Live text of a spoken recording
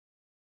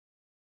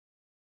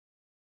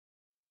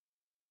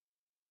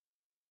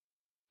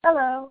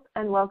Hello,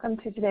 and welcome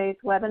to today's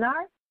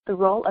webinar, The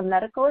Role of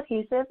Medical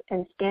Adhesive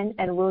in Skin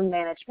and Wound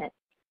Management,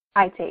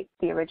 HYTAPE,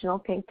 the original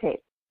pink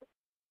tape.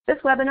 This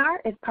webinar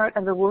is part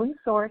of the Wound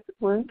Source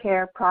Wound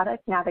Care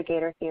Product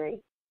Navigator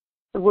series.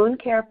 The Wound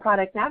Care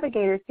Product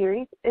Navigator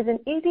series is an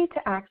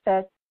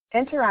easy-to-access,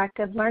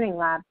 interactive learning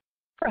lab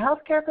for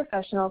healthcare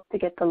professionals to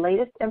get the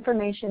latest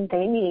information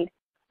they need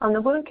on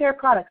the wound care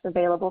products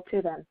available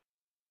to them.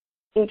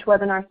 Each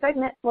webinar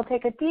segment will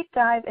take a deep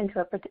dive into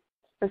a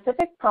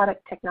specific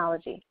product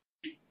technology.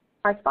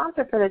 Our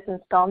sponsor for this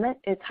installment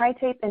is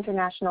HYTAPE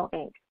International,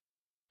 Inc.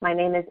 My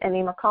name is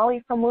Emmy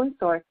McCauley from Wound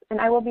Source,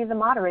 and I will be the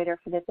moderator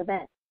for this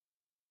event.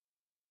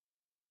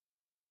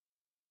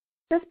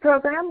 This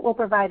program will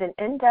provide an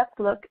in-depth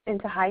look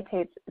into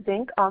HYTAPE's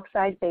zinc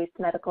oxide-based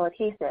medical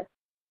adhesive,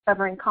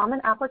 covering common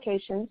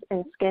applications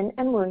in skin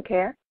and wound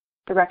care,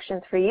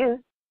 directions for use,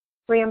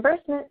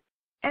 reimbursement,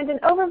 and an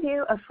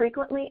overview of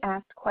frequently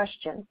asked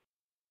questions.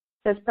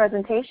 This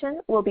presentation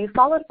will be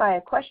followed by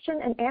a question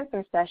and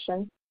answer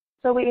session,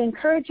 so we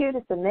encourage you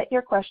to submit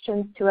your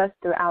questions to us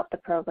throughout the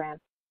program.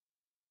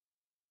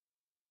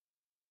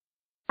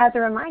 As a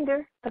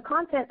reminder, the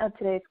content of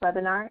today's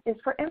webinar is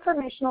for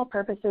informational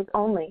purposes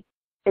only.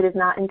 It is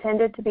not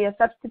intended to be a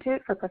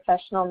substitute for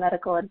professional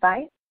medical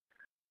advice,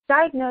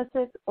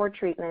 diagnosis, or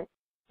treatment,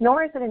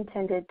 nor is it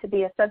intended to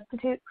be a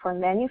substitute for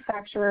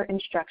manufacturer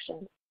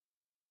instructions.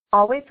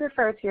 Always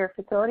refer to your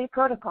facility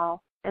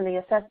protocol in the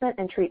assessment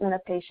and treatment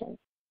of patients.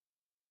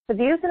 The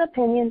views and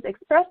opinions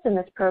expressed in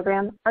this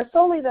program are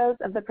solely those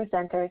of the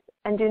presenters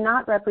and do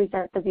not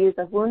represent the views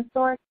of Wound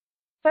Source,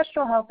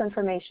 Kestrel Health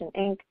Information,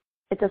 Inc.,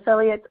 its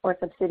affiliates, or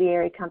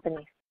subsidiary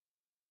companies.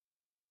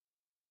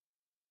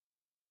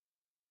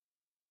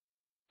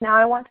 Now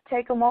I want to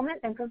take a moment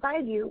and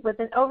provide you with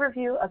an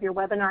overview of your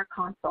webinar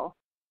console.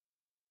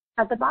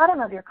 At the bottom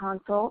of your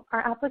console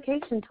are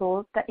application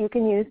tools that you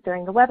can use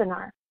during the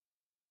webinar.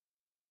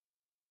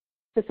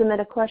 To submit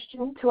a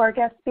question to our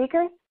guest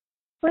speakers,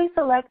 please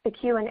select the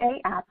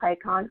Q&A app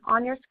icon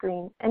on your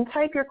screen and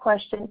type your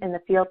question in the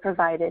field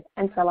provided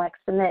and select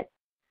Submit.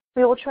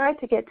 We will try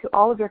to get to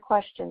all of your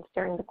questions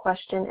during the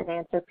question and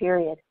answer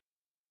period.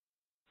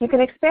 You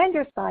can expand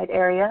your slide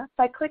area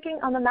by clicking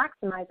on the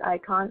Maximize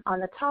icon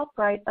on the top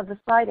right of the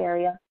slide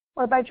area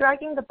or by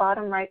dragging the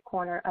bottom right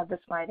corner of the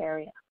slide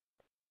area.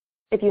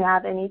 If you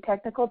have any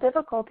technical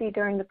difficulty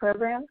during the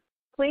program,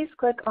 please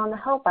click on the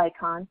Help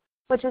icon,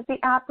 which is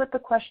the app with the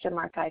question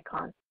mark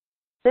icon.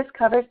 This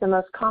covers the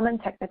most common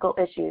technical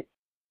issues.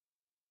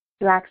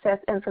 To access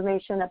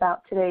information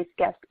about today's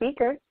guest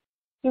speakers,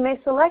 you may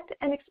select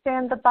and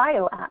expand the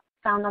Bio app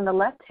found on the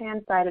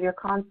left-hand side of your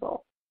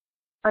console.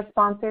 Our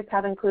sponsors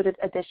have included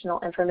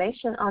additional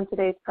information on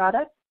today's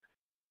products.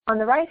 On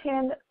the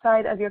right-hand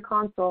side of your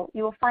console,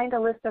 you will find a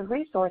list of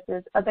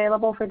resources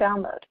available for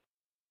download.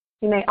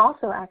 You may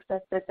also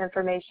access this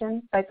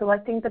information by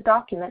selecting the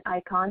Document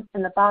icon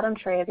in the bottom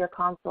tray of your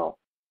console.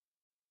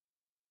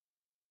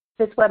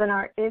 This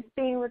webinar is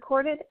being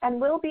recorded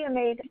and will be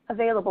made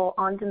available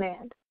on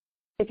demand.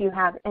 If you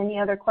have any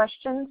other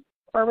questions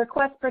or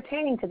requests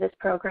pertaining to this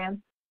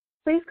program,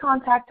 please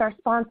contact our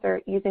sponsor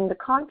using the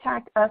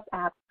Contact Us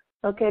app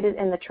located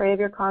in the tray of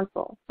your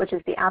console, which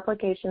is the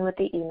application with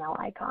the email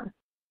icon.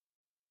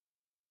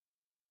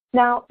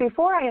 Now,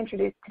 before I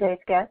introduce today's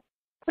guest,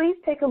 please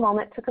take a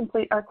moment to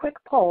complete our quick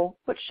poll,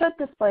 which should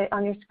display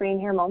on your screen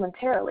here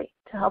momentarily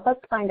to help us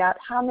find out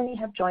how many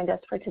have joined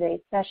us for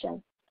today's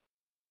session.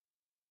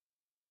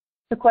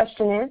 The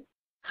question is,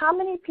 how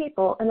many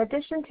people, in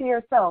addition to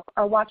yourself,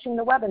 are watching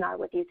the webinar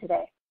with you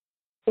today?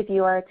 If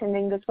you are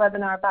attending this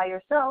webinar by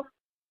yourself,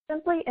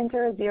 simply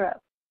enter a 0.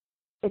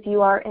 If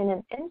you are in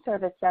an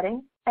in-service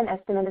setting, an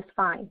estimate is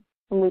fine,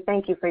 and we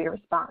thank you for your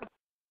response.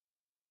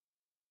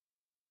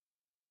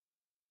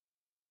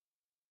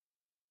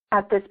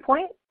 At this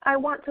point, I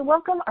want to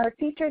welcome our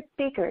featured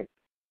speakers,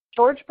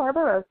 George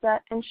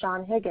Barbarossa and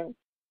Sean Higgins.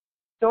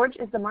 George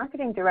is the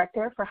Marketing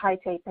Director for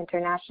HYTAPE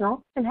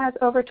International and has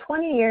over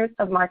 20 years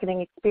of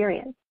marketing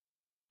experience.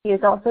 He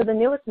is also the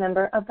newest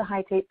member of the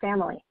HYTAPE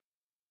family.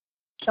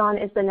 Sean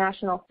is the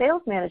National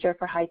Sales Manager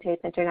for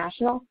HYTAPE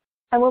International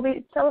and will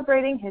be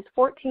celebrating his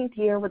 14th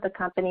year with the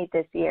company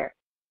this year.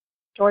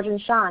 George and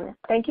Sean,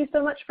 thank you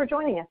so much for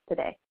joining us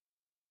today.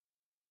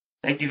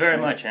 Thank you very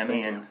much,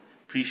 Emmy, and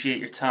appreciate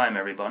your time,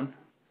 everyone.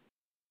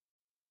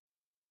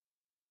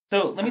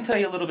 So let me tell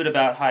you a little bit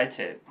about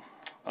HYTAPE.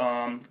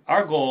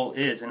 Our goal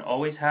is and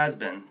always has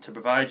been to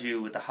provide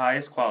you with the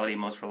highest quality,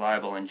 most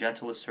reliable, and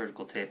gentlest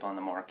surgical tape on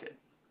the market.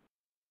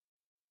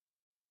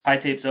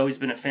 HYTAPE's always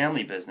been a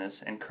family business,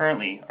 and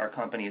currently our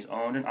company is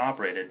owned and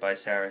operated by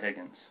Sarah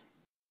Higgins.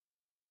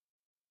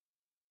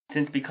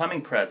 Since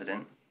becoming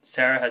president,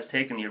 Sarah has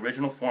taken the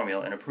original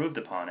formula and improved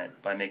upon it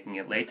by making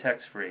it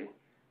latex-free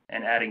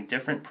and adding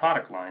different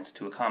product lines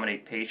to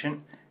accommodate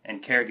patient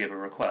and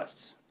caregiver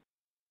requests.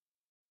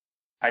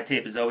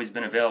 HYTAPE has always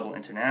been available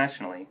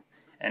internationally,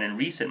 and in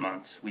recent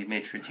months, we've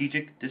made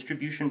strategic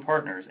distribution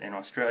partners in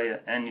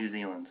Australia and New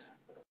Zealand.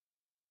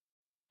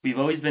 We've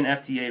always been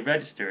FDA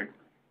registered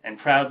and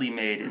proudly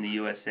made in the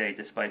USA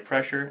despite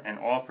pressure and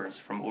offers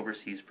from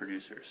overseas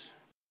producers.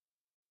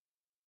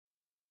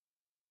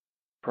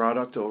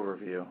 Product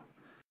overview.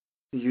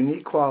 The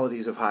unique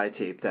qualities of high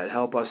tape that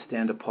help us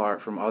stand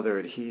apart from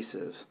other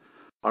adhesives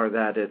are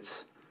that it's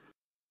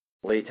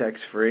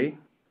latex-free.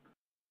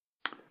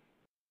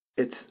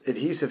 Its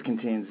adhesive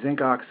contains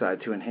zinc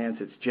oxide to enhance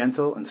its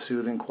gentle and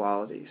soothing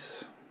qualities.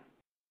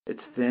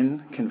 It's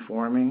thin,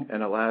 conforming,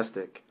 and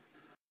elastic,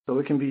 so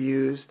it can be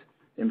used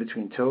in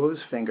between toes,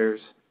 fingers,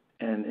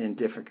 and in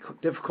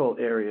difficult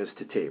areas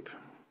to tape.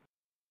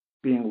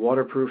 Being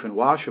waterproof and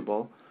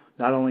washable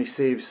not only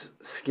saves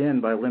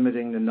skin by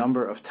limiting the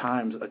number of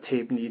times a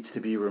tape needs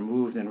to be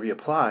removed and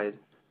reapplied,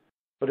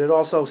 but it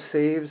also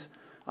saves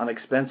on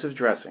expensive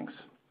dressings.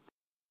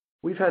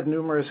 We've had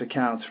numerous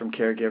accounts from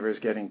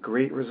caregivers getting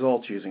great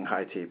results using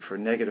high tape for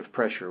negative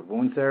pressure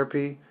wound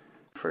therapy,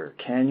 for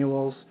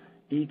cannules,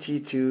 ET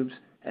tubes,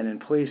 and in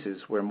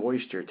places where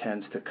moisture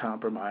tends to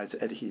compromise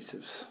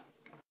adhesives.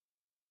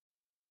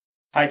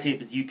 High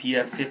tape is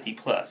UPF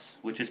 50+,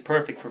 which is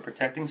perfect for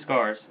protecting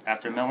scars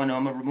after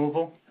melanoma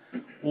removal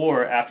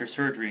or after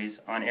surgeries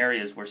on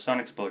areas where sun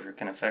exposure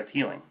can affect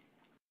healing.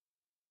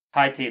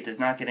 High tape does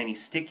not get any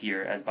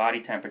stickier as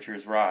body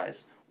temperatures rise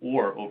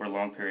or over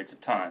long periods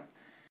of time.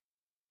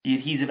 The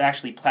adhesive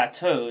actually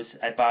plateaus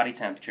at body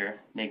temperature,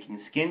 making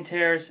skin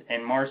tears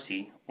and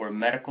MARSI, or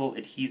medical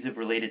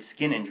adhesive-related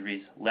skin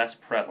injuries, less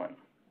prevalent.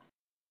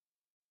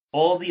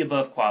 All the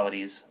above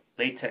qualities,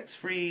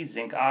 latex-free,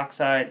 zinc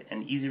oxide,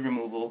 and easy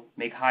removal,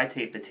 make high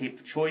tape the tape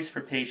of choice for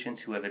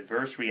patients who have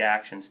adverse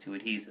reactions to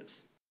adhesives.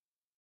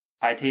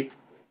 High tape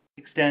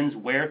extends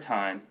wear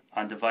time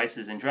on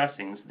devices and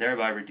dressings,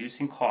 thereby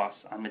reducing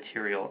costs on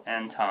material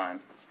and time.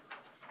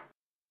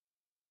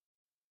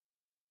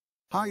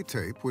 High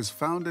tape was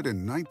founded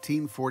in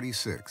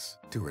 1946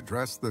 to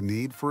address the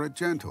need for a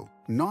gentle,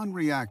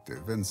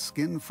 non-reactive, and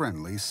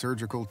skin-friendly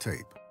surgical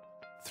tape.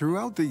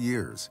 Throughout the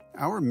years,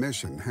 our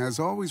mission has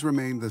always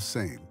remained the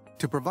same: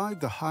 to provide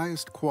the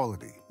highest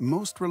quality,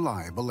 most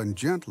reliable, and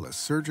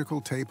gentlest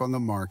surgical tape on the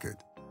market.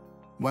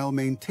 While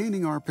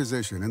maintaining our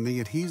position in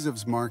the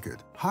adhesives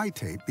market, high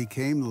tape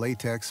became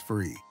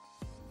latex-free.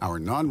 Our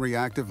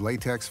non-reactive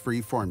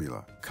latex-free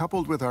formula,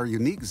 coupled with our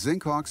unique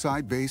zinc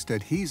oxide-based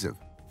adhesive,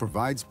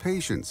 provides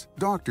patients,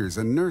 doctors,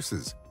 and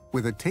nurses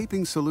with a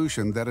taping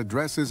solution that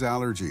addresses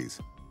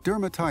allergies,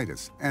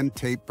 dermatitis, and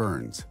tape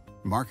burns.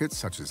 Markets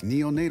such as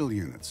neonatal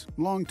units,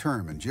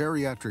 long-term and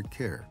geriatric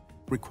care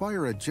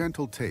require a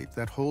gentle tape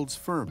that holds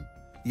firm,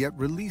 yet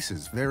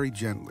releases very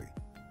gently.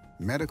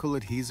 Medical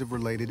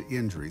adhesive-related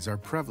injuries are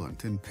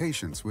prevalent in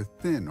patients with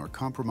thin or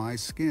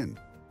compromised skin.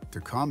 To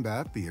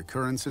combat the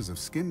occurrences of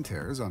skin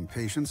tears on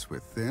patients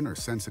with thin or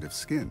sensitive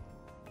skin,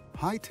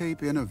 high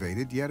tape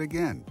innovated yet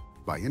again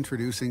by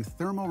introducing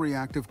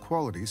thermoreactive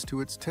qualities to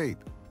its tape.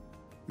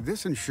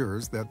 This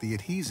ensures that the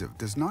adhesive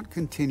does not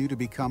continue to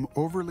become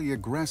overly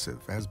aggressive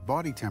as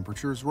body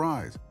temperatures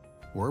rise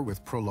or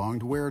with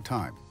prolonged wear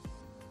time,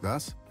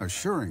 thus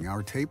assuring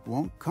our tape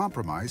won't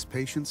compromise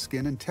patient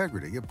skin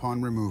integrity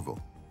upon removal.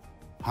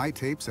 High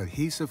tape's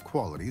adhesive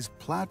qualities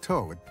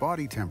plateau at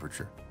body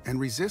temperature and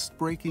resist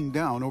breaking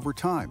down over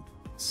time,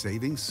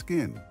 saving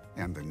skin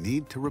and the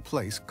need to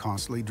replace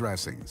costly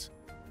dressings.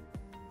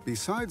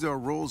 Besides our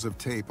rolls of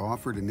tape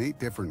offered in 8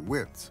 different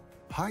widths,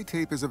 high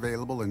tape is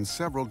available in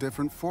several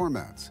different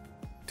formats.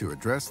 To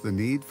address the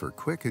need for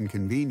quick and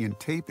convenient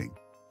taping,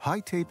 high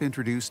tape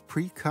introduced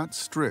pre-cut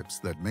strips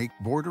that make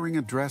bordering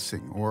a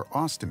dressing or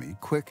ostomy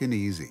quick and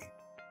easy.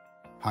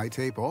 High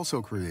tape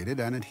also created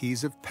an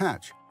adhesive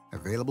patch,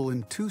 available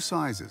in 2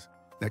 sizes,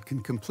 that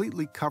can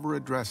completely cover a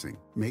dressing,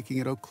 making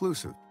it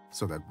occlusive,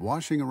 so that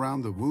washing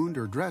around the wound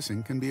or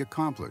dressing can be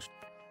accomplished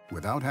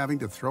without having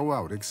to throw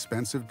out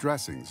expensive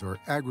dressings or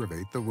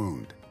aggravate the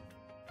wound.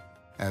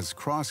 As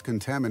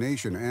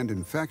cross-contamination and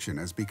infection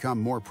has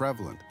become more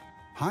prevalent,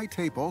 high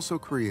tape also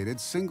created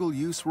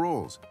single-use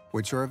rolls,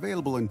 which are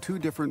available in 2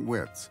 different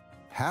widths,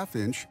 1/2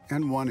 inch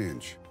and 1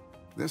 inch.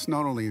 This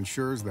not only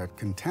ensures that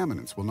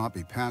contaminants will not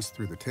be passed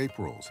through the tape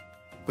rolls,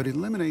 but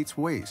eliminates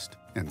waste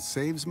and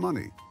saves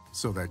money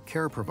so that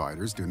care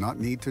providers do not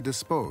need to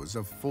dispose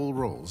of full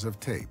rolls of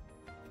tape.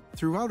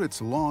 Throughout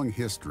its long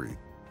history,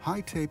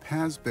 high tape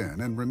has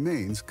been and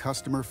remains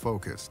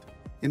customer-focused,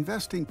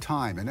 investing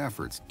time and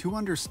efforts to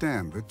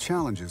understand the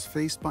challenges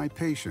faced by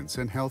patients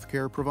and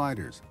healthcare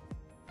providers.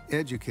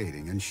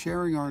 Educating and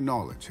sharing our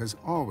knowledge has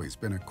always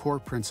been a core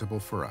principle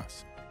for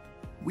us.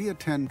 We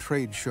attend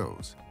trade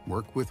shows,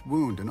 work with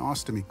wound and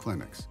ostomy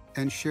clinics,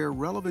 and share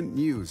relevant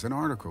news and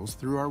articles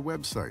through our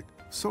website,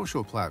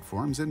 social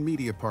platforms, and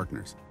media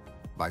partners.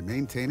 By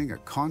maintaining a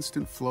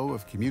constant flow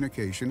of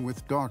communication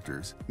with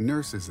doctors,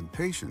 nurses, and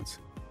patients,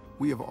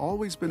 we have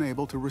always been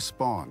able to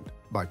respond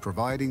by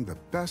providing the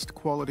best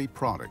quality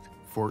product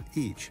for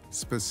each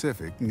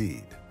specific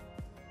need.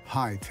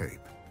 High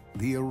tape,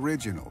 the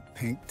original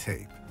pink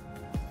tape.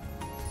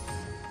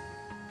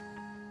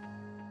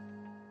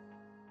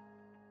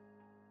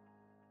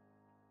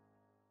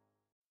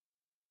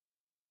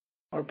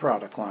 Our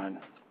product line.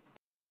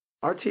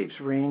 Our tapes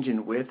range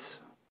in widths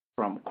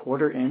from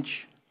 1/4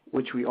 inch,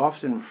 which we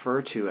often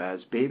refer to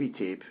as baby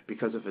tape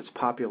because of its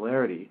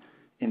popularity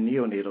in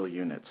neonatal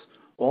units,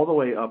 all the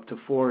way up to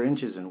 4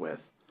 inches in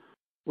width,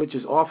 which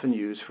is often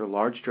used for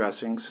large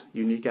dressings,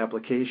 unique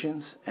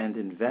applications, and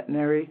in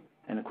veterinary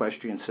and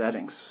equestrian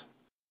settings.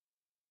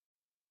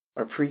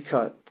 Our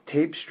pre-cut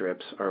tape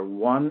strips are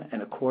 1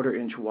 1/4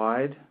 inch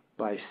wide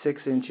by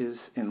 6 inches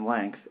in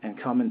length and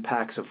come in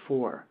packs of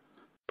 4,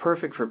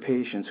 perfect for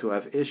patients who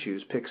have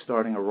issues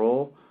kick-starting a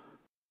roll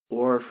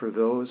or for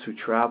those who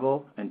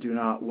travel and do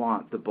not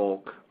want the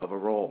bulk of a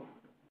roll.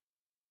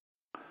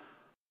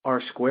 Our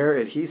square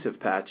adhesive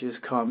patches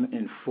come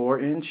in 4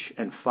 inch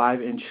and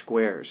 5 inch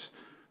squares,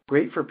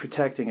 great for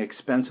protecting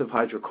expensive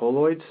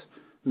hydrocolloids,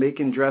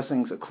 making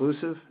dressings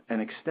occlusive,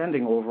 and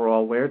extending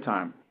overall wear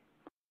time.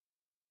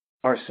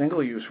 Our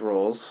single-use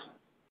rolls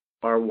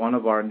are one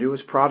of our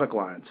newest product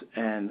lines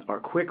and are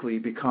quickly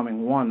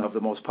becoming one of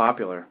the most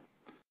popular.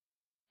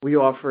 We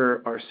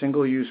offer our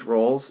single-use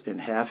rolls in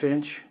 1/2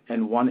 inch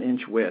and 1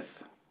 inch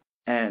width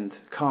and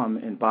come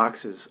in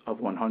boxes of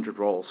 100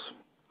 rolls.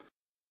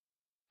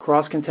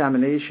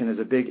 Cross-contamination is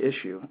a big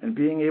issue, and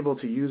being able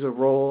to use a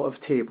roll of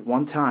tape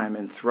one time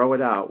and throw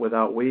it out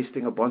without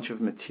wasting a bunch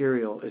of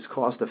material is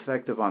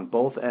cost-effective on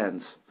both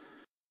ends.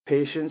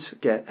 Patients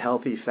get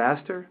healthy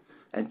faster,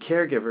 and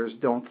caregivers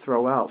don't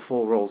throw out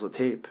full rolls of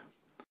tape.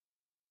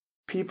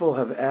 People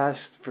have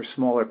asked for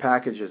smaller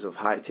packages of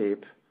high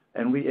tape,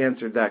 and we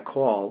answered that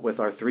call with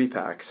our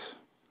 3-packs.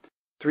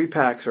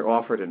 3-packs are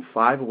offered in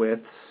 5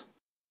 widths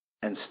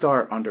and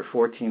start under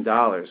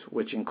 $14,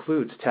 which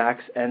includes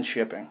tax and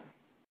shipping.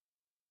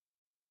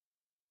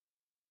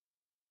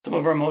 Some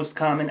of our most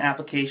common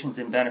applications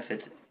and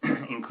benefits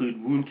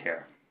include wound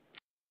care.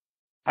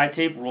 High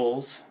tape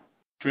rolls,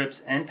 strips,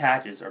 and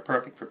patches are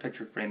perfect for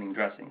picture framing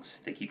dressings.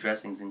 They keep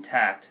dressings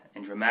intact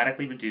and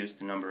dramatically reduce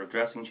the number of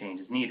dressing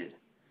changes needed.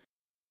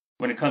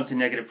 When it comes to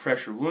negative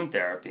pressure wound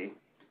therapy,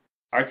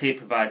 our tape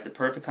provides the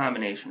perfect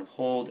combination of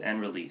hold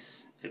and release.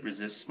 It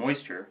resists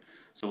moisture,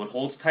 so it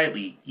holds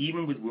tightly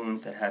even with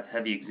wounds that have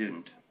heavy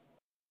exudant.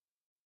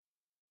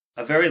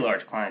 A very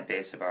large client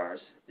base of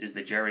ours is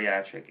the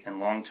geriatric and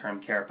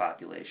long-term care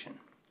population.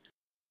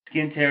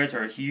 Skin tears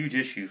are a huge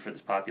issue for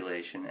this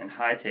population, and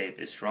high tape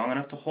is strong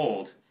enough to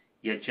hold,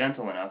 yet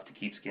gentle enough to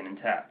keep skin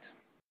intact.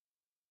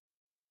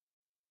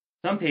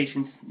 Some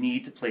patients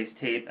need to place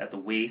tape at the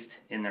waist,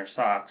 in their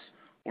socks,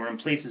 or in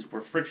places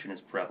where friction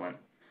is prevalent.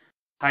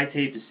 High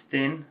tape is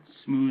thin,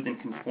 smooth, and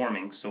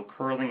conforming, so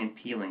curling and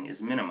peeling is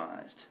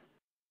minimized.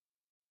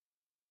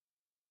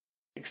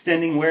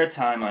 Extending wear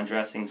time on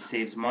dressings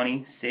saves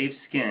money, saves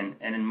skin,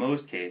 and in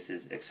most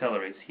cases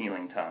accelerates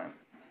healing time.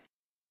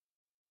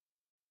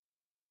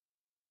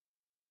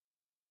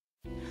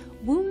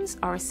 Wounds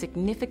are a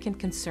significant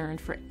concern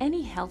for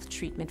any health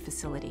treatment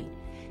facility.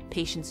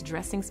 Patients'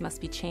 dressings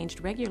must be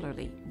changed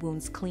regularly,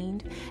 wounds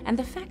cleaned, and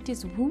the fact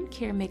is wound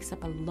care makes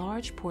up a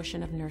large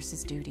portion of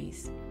nurses'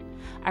 duties.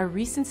 A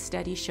recent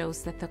study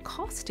shows that the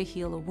cost to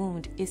heal a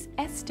wound is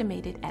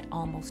estimated at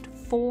almost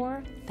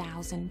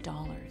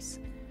 $4,000.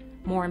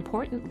 More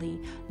importantly,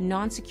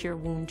 non-secure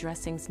wound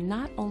dressings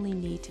not only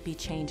need to be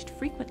changed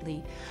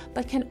frequently,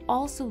 but can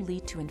also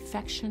lead to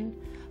infection,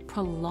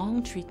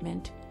 prolonged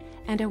treatment,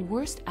 and a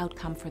worse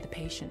outcome for the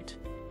patient.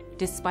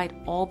 Despite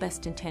all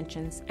best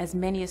intentions, as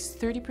many as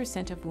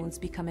 30% of wounds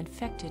become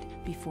infected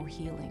before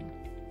healing.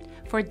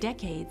 For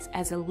decades,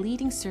 as a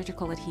leading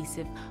surgical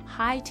adhesive,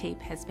 high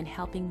tape has been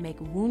helping make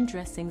wound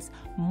dressings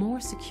more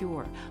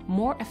secure,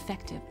 more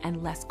effective,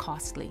 and less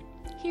costly.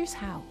 Here's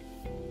how.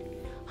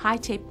 High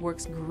tape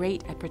works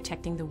great at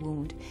protecting the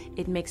wound.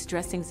 It makes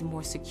dressings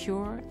more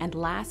secure and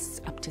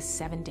lasts up to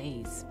 7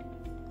 days.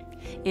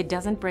 It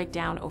doesn't break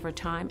down over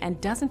time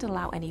and doesn't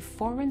allow any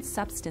foreign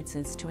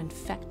substances to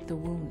infect the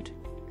wound.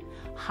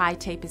 High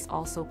tape is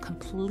also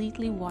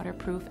completely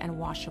waterproof and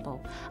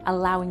washable,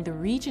 allowing the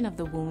region of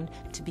the wound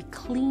to be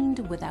cleaned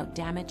without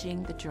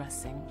damaging the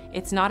dressing.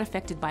 It's not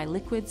affected by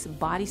liquids,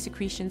 body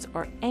secretions,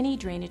 or any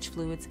drainage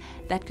fluids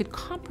that could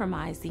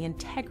compromise the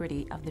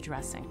integrity of the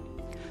dressing.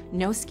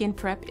 No skin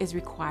prep is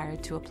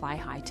required to apply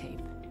high tape.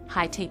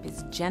 High tape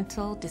is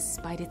gentle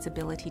despite its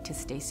ability to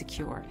stay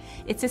secure.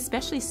 It's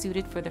especially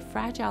suited for the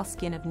fragile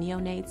skin of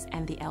neonates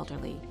and the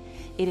elderly.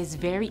 It is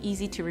very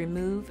easy to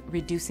remove,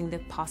 reducing the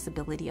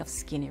possibility of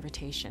skin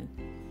irritation.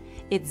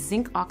 Its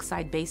zinc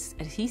oxide-based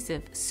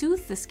adhesive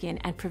soothes the skin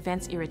and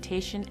prevents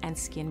irritation and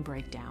skin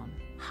breakdown.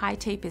 High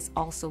tape is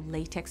also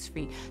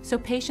latex-free, so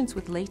patients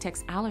with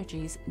latex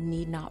allergies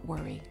need not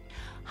worry.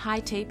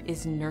 High tape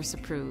is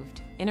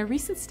nurse-approved. In a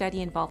recent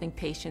study involving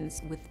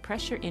patients with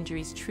pressure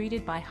injuries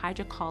treated by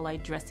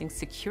hydrocolloid dressings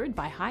secured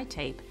by high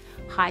tape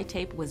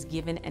was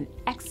given an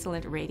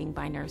excellent rating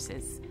by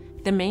nurses.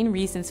 The main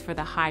reasons for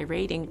the high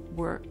rating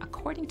were,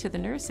 according to the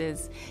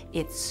nurses,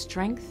 its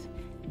strength,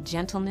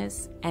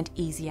 gentleness, and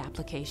easy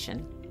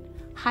application.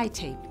 High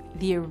tape,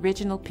 the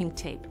original pink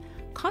tape.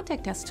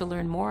 Contact us to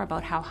learn more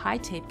about how high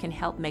tape can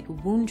help make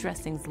wound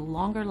dressings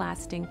longer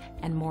lasting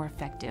and more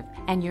effective,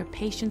 and your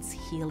patient's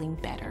healing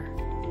better.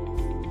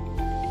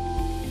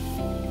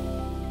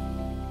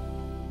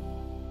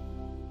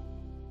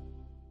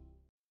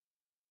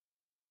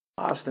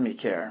 Ostomy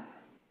care.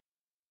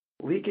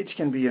 Leakage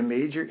can be a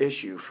major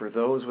issue for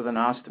those with an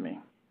ostomy.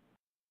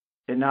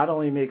 It not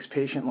only makes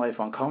patient life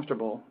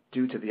uncomfortable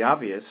due to the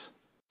obvious,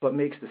 but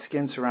makes the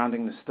skin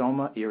surrounding the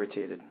stoma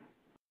irritated.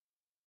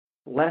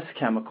 Less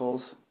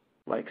chemicals,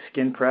 like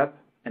skin prep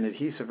and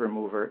adhesive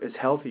remover, is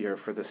healthier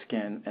for the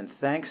skin, and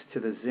thanks to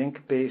the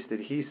zinc-based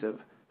adhesive,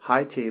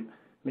 high tape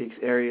makes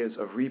areas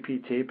of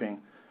repeat taping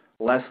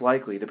less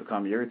likely to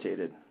become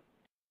irritated.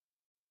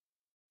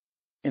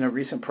 In a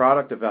recent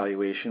product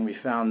evaluation, we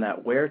found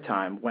that wear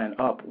time went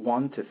up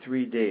 1 to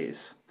 3 days,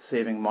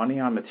 saving money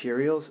on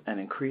materials and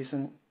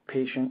increasing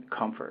patient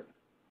comfort.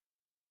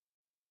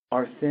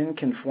 Our thin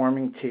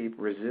conforming tape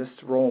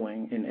resists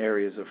rolling in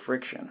areas of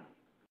friction.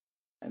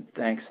 And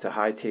thanks to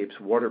High Tape's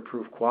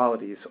waterproof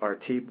qualities, our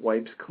tape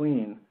wipes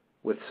clean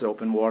with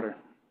soap and water.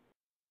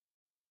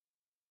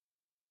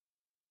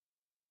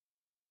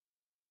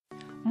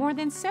 More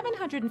than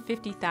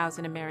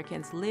 750,000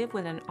 Americans live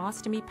with an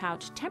ostomy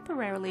pouch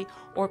temporarily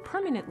or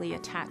permanently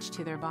attached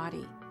to their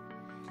body.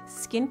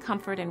 Skin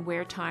comfort and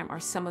wear time are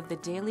some of the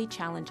daily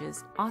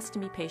challenges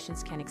ostomy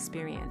patients can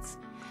experience,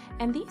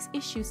 and these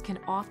issues can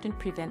often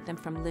prevent them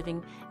from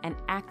living an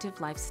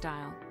active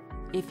lifestyle.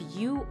 If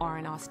you are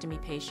an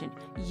ostomy patient,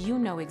 you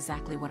know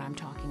exactly what I'm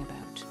talking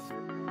about.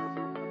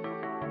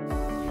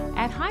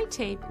 At High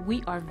Tape,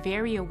 we are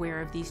very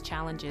aware of these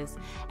challenges,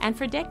 and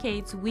for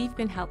decades we've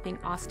been helping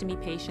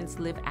ostomy patients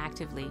live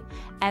actively,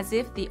 as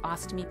if the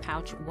ostomy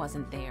pouch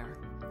wasn't there.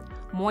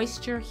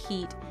 Moisture,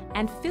 heat,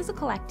 and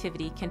physical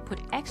activity can put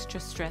extra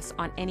stress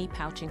on any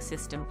pouching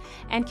system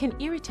and can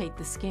irritate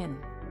the skin.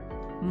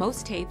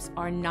 Most tapes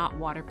are not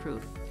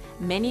waterproof.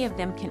 Many of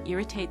them can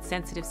irritate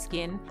sensitive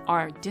skin,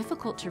 are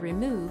difficult to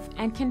remove,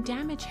 and can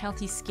damage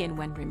healthy skin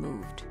when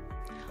removed.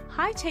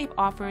 High Tape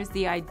offers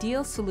the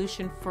ideal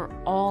solution for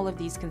all of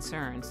these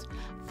concerns.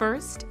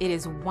 First, it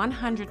is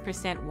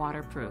 100%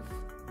 waterproof.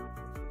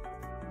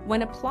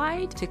 When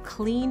applied to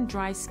clean,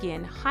 dry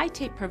skin, High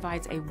Tape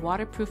provides a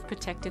waterproof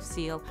protective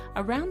seal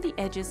around the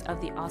edges of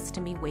the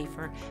ostomy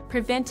wafer,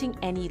 preventing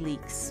any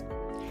leaks.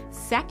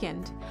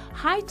 Second,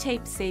 High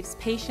Tape saves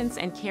patients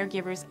and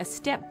caregivers a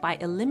step by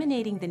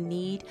eliminating the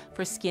need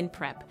for skin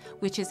prep,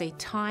 which is a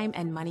time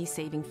and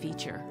money-saving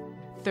feature.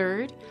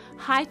 Third,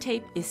 High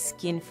Tape is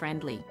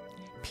skin-friendly.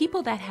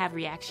 People that have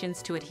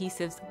reactions to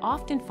adhesives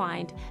often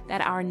find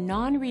that our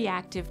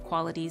non-reactive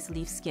qualities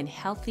leave skin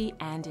healthy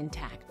and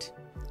intact.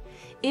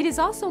 It is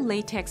also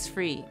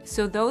latex-free,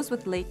 so those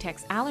with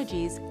latex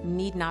allergies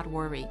need not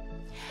worry.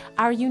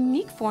 Our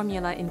unique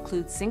formula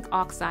includes zinc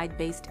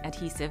oxide-based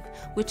adhesive,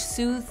 which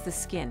soothes the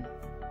skin.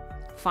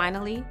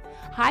 Finally,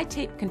 High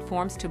Tape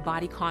conforms to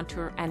body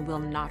contour and will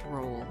not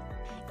roll.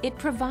 It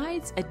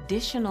provides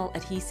additional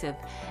adhesive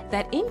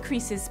that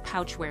increases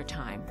pouch wear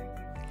time.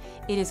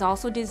 It is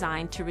also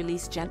designed to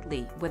release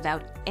gently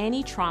without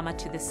any trauma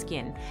to the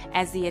skin,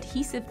 as the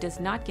adhesive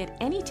does not get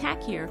any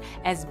tackier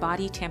as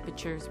body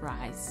temperatures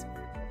rise.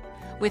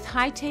 With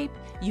High Tape,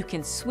 you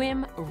can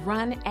swim,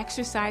 run,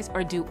 exercise,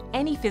 or do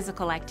any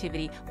physical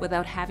activity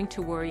without having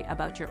to worry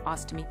about your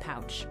ostomy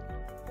pouch.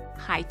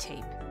 High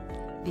Tape,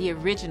 the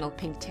original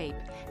pink tape,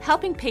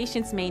 helping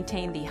patients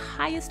maintain the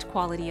highest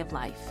quality of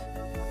life.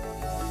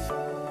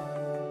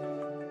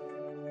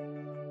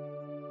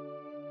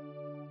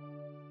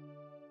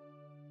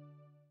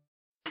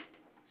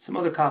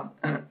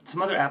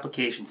 Some other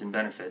applications and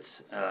benefits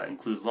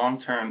include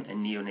long-term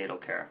and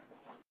neonatal care.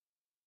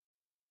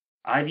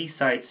 IV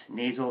sites,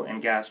 nasal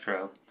and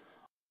gastro,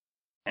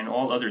 and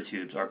all other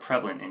tubes are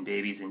prevalent in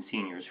babies and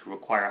seniors who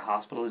require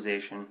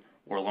hospitalization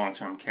or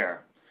long-term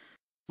care.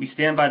 We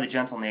stand by the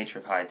gentle nature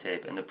of High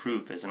Tape, and the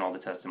proof is in all the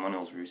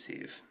testimonials we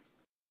receive.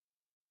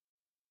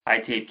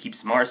 High Tape keeps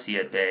MRSA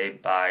at bay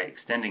by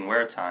extending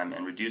wear time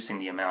and reducing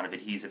the amount of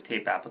adhesive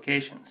tape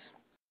applications.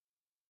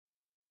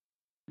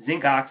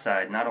 Zinc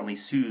oxide not only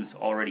soothes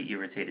already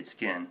irritated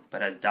skin,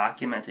 but has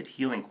documented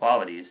healing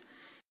qualities,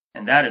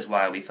 and that is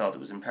why we felt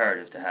it was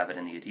imperative to have it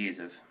in the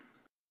adhesive.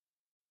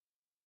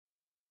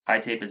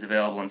 High Tape is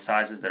available in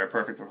sizes that are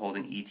perfect for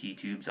holding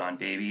ET tubes on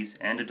babies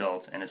and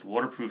adults, and its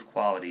waterproof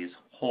qualities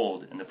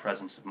hold in the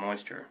presence of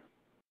moisture.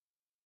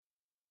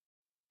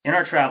 In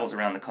our travels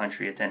around the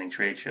country attending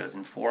trade shows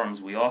and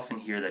forums, we often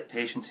hear that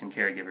patients and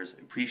caregivers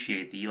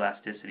appreciate the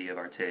elasticity of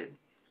our tape.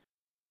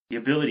 The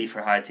ability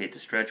for High Tape to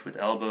stretch with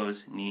elbows,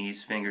 knees,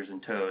 fingers,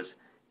 and toes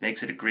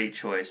makes it a great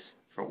choice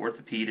for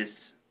orthopedists,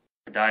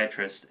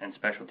 podiatrists, and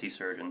specialty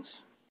surgeons.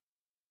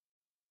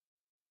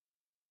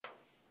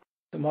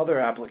 Some other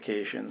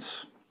applications.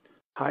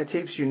 High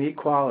Tape's unique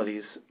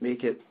qualities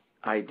make it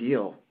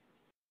ideal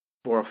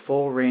for a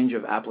full range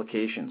of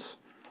applications.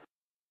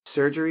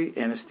 Surgery,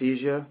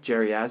 anesthesia,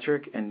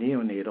 geriatric, and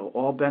neonatal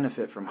all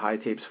benefit from High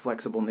Tape's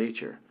flexible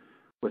nature,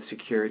 with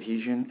secure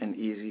adhesion and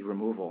easy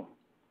removal.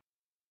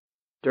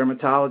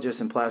 Dermatologists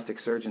and plastic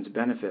surgeons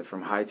benefit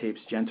from High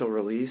Tape's gentle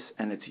release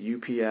and its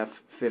UPF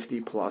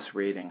 50+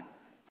 rating.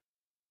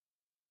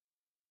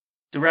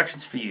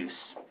 Directions for use.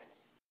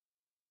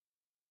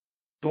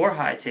 Store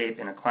High Tape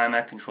in a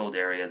climate-controlled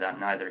area that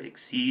neither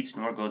exceeds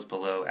nor goes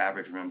below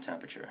average room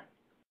temperature.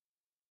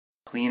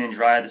 Clean and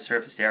dry the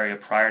surface area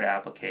prior to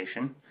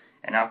application,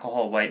 and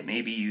alcohol wipe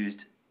may be used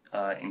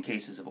in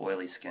cases of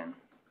oily skin.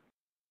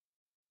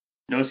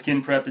 No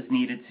skin prep is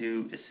needed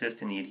to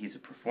assist in the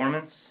adhesive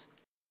performance.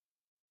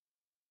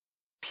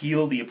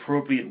 Peel the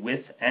appropriate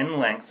width and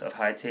length of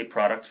high tape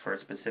products for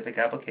a specific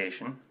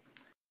application,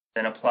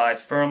 then apply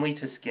firmly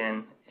to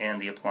skin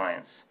and the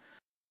appliance.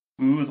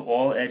 Smooth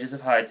all edges of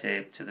high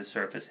tape to the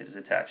surface it is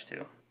attached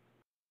to.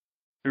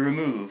 To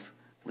remove,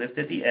 lift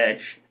at the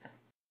edge,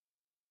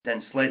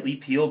 then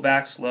slightly peel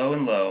back slow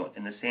and low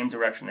in the same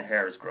direction the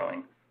hair is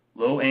growing.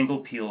 Low angle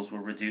peels will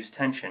reduce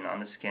tension on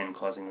the skin,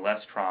 causing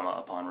less trauma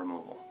upon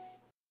removal.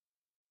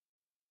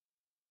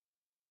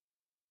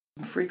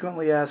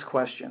 Frequently asked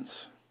questions.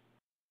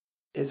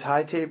 Is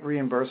high tape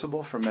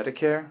reimbursable for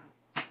Medicare?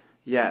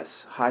 Yes,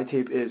 high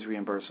tape is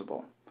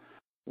reimbursable.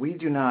 We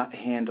do not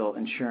handle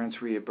insurance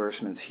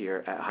reimbursements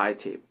here at High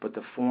Tape, but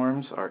the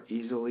forms are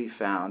easily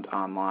found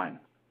online.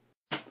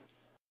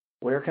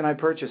 Where can I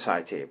purchase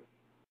high tape?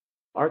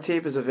 Our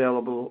tape is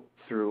available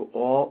through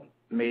all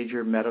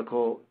major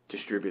medical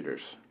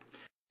distributors.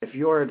 If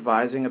you are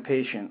advising a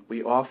patient,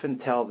 we often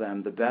tell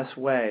them the best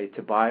way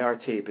to buy our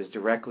tape is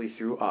directly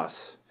through us.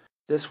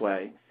 This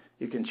way,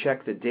 you can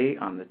check the date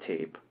on the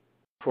tape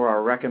for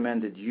our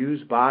recommended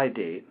use by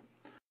date,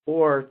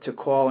 or to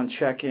call and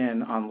check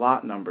in on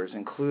lot numbers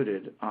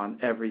included on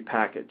every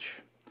package.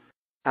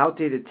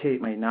 Outdated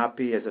tape may not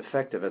be as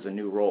effective as a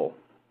new roll.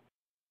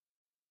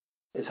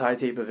 Is high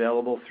tape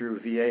available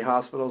through VA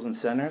hospitals and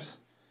centers?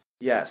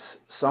 Yes,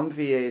 some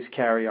VAs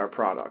carry our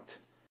product.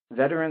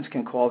 Veterans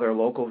can call their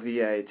local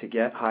VA to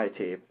get high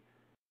tape,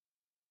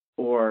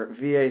 or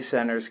VA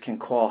centers can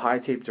call high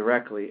tape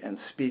directly and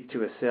speak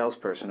to a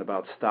salesperson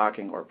about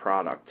stocking or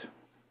product.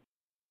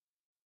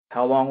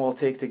 How long will it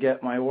take to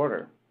get my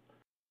order?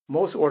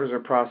 Most orders are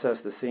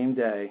processed the same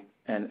day,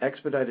 and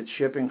expedited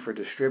shipping for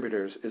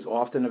distributors is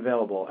often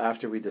available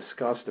after we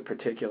discuss the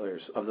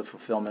particulars of the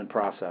fulfillment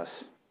process.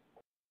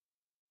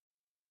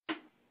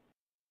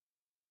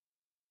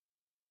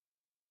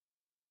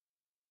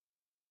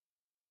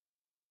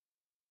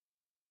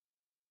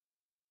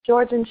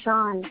 George and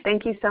Sean,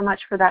 thank you so much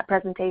for that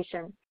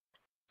presentation.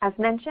 As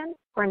mentioned,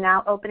 we're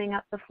now opening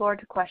up the floor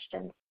to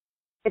questions.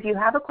 If you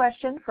have a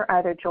question for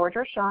either George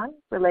or Sean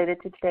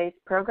related to today's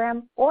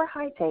program or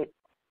high tape,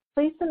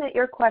 please submit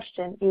your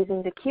question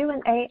using the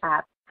Q&A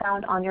app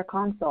found on your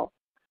console.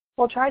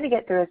 We'll try to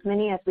get through as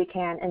many as we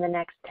can in the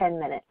next 10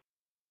 minutes.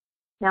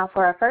 Now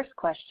for our first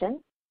question,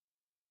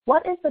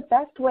 what is the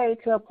best way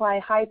to apply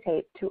high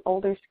tape to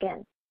older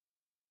skin?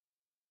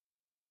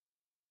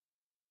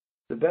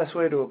 The best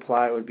way to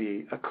apply it would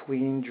be a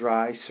clean,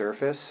 dry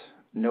surface.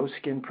 No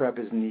skin prep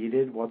is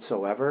needed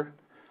whatsoever.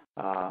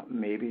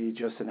 Maybe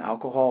just an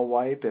alcohol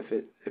wipe if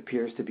it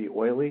appears to be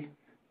oily,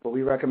 but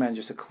we recommend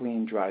just a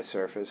clean, dry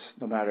surface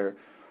no matter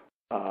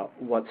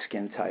what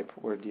skin type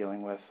we're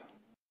dealing with.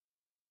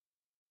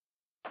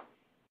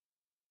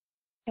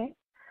 Okay.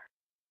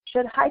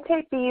 Should high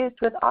tape be used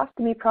with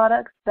ostomy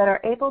products that are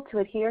able to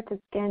adhere to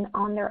skin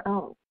on their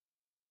own?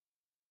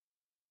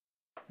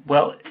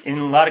 Well, in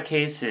a lot of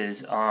cases,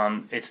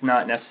 it's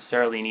not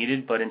necessarily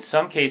needed, but in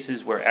some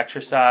cases where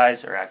exercise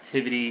or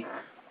activity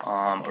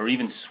or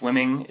even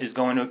swimming is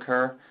going to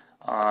occur,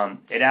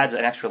 it adds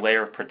an extra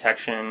layer of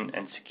protection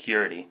and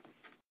security.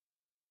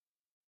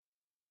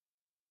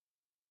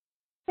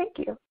 Thank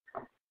you.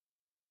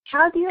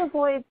 How do you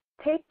avoid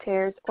tape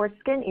tears or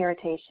skin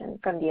irritation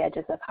from the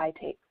edges of high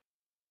tape?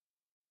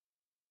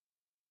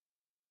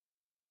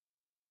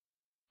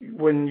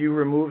 When you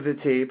remove the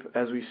tape,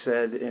 as we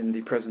said in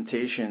the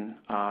presentation,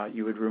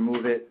 you would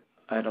remove it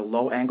at a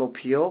low angle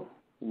peel,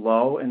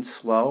 low and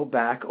slow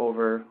back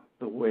over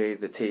the way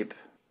the tape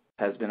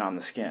has been on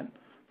the skin,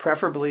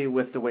 preferably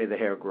with the way the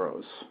hair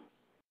grows.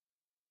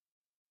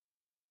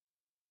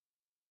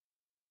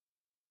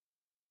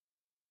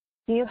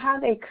 Do you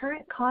have a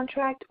current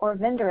contract or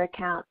vendor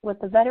account with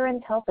the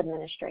Veterans Health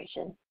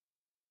Administration?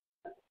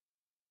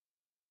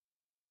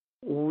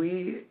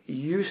 We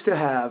used to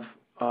have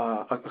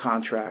a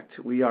contract.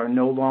 We are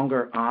no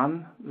longer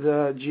on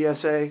the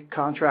GSA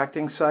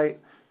contracting site.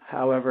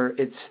 However,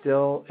 it's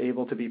still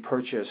able to be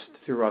purchased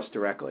through us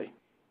directly.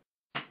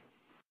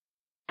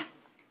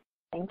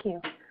 Thank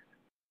you.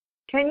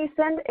 Can you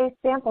send a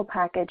sample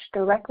package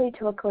directly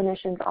to a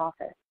clinician's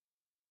office?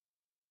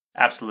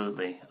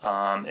 Absolutely.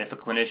 If a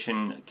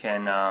clinician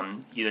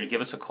can either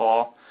give us a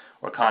call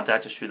or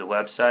contact us through the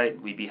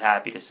website, we'd be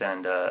happy to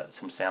send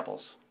some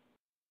samples.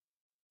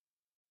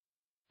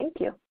 Thank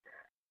you.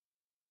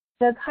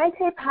 Does high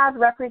tape have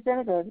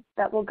representatives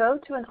that will go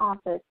to an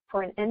office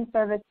for an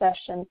in-service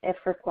session if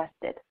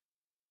requested?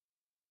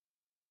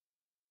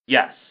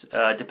 Yes.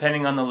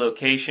 Depending on the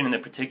location and the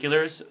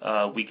particulars,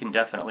 we can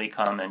definitely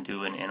come and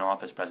do an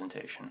in-office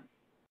presentation.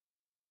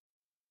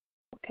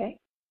 Okay.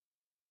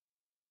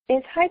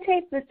 Is high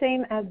tape the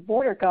same as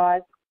border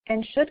gauze,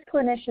 and should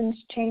clinicians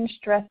change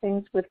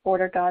dressings with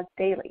border gauze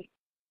daily?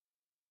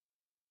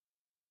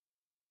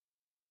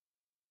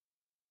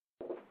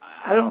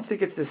 I don't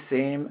think it's the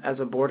same as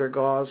a border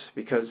gauze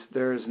because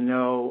there is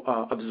no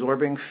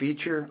absorbing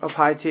feature of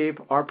high tape.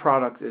 Our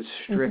product is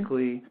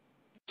strictly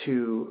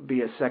to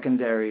be a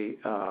secondary,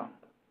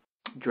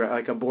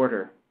 like a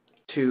border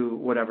to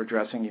whatever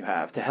dressing you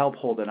have to help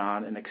hold it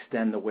on and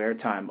extend the wear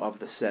time of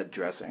the said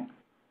dressing.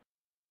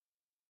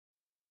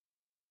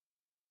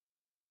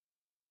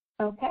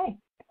 Okay.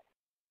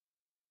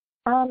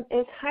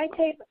 Is high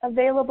tape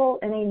available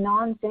in a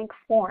non-zinc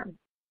form?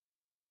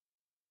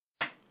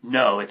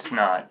 No, it's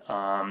not.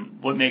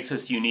 What makes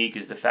us unique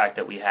is the fact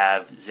that we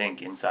have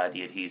zinc inside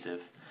the adhesive.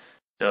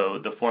 So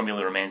the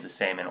formula remains the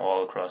same in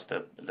all across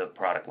the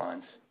product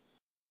lines.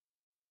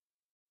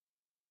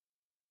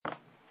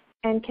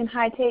 And can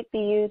high tape be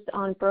used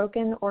on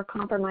broken or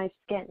compromised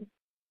skin?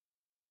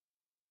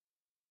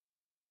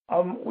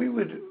 We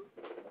would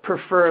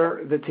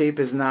prefer the tape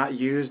is not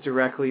used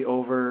directly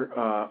over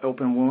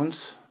open wounds.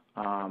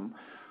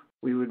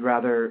 We would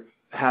rather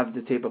have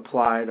the tape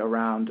applied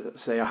around,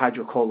 say, a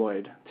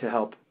hydrocolloid to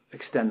help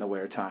extend the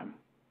wear time.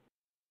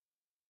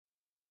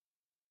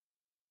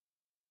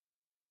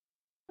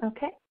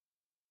 Okay.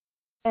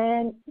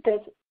 And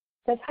does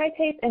high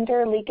tape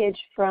endure leakage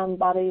from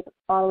bodily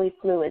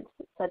fluids,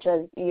 such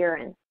as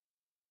urine?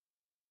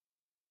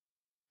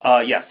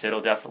 Yes,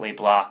 it'll definitely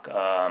block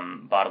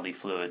bodily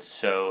fluids.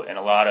 So in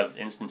a lot of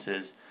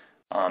instances,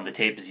 the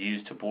tape is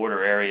used to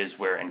border areas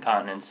where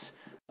incontinence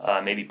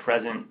may be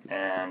present,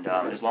 and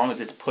as long as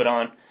it's put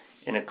on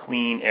in a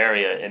clean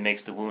area, it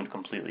makes the wound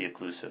completely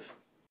occlusive.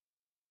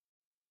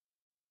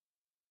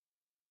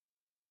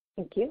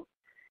 Thank you.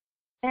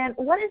 And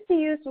what is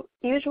the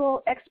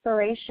usual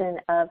expiration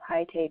of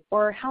high tape,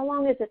 or how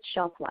long is its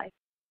shelf life?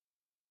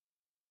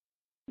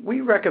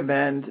 We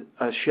recommend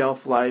a shelf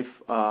life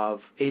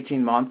of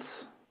 18 months.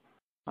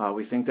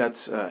 We think that's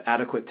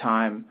adequate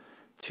time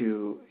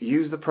to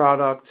use the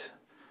product,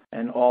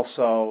 and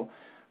also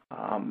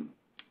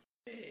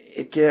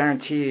it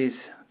guarantees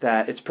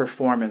that its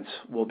performance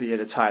will be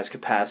at its highest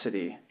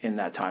capacity in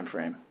that time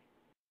frame.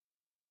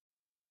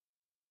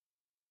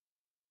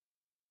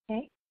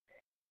 Okay.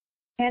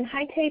 Can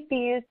high tape be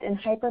used in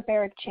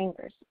hyperbaric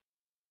chambers?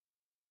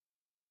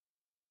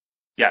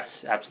 Yes,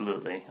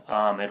 absolutely.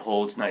 It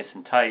holds nice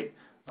and tight.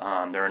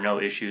 There are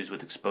no issues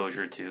with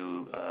exposure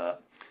to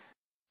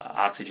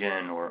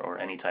oxygen or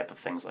any type of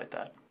things like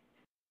that.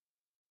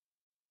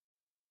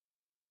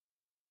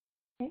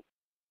 Okay.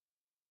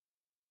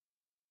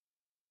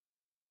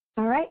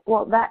 All right.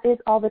 Well, that is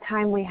all the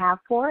time we have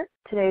for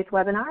today's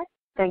webinar.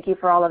 Thank you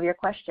for all of your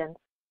questions.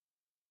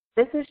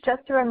 This is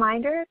just a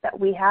reminder that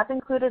we have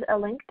included a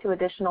link to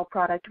additional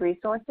product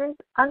resources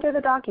under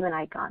the document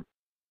icon.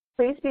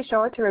 Please be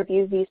sure to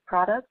review these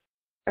products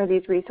or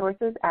these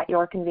resources at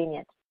your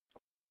convenience.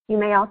 You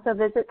may also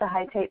visit the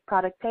high tape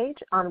product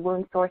page on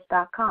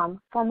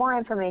woundsource.com for more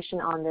information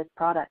on this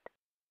product.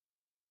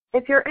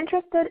 If you're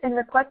interested in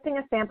requesting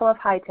a sample of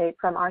high tape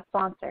from our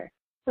sponsor,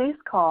 please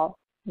call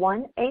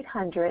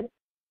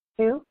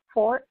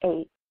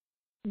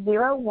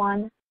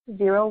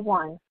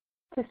 1-800-248-0101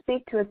 to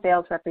speak to a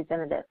sales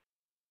representative.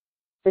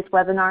 This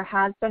webinar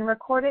has been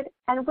recorded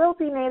and will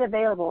be made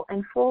available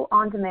in full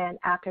on demand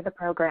after the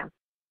program.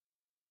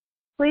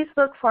 Please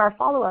look for our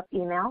follow-up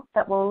email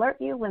that will alert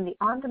you when the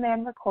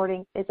on-demand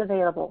recording is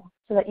available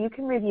so that you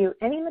can review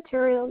any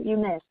material you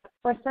missed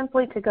or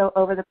simply to go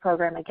over the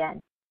program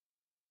again.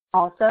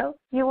 Also,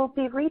 you will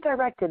be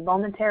redirected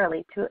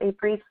momentarily to a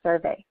brief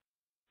survey.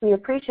 We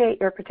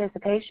appreciate your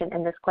participation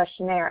in this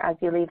questionnaire as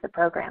you leave the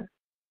program.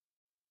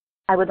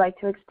 I would like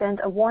to extend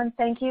a warm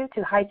thank you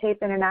to High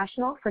Tape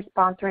International for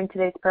sponsoring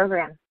today's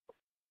program.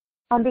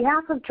 On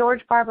behalf of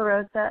George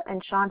Barbarossa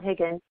and Sean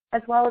Higgins,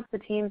 as well as the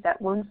teams at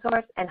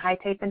WoundSource and High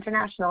Tape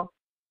International,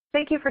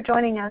 thank you for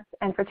joining us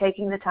and for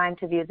taking the time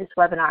to view this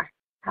webinar.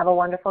 Have a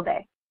wonderful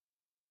day.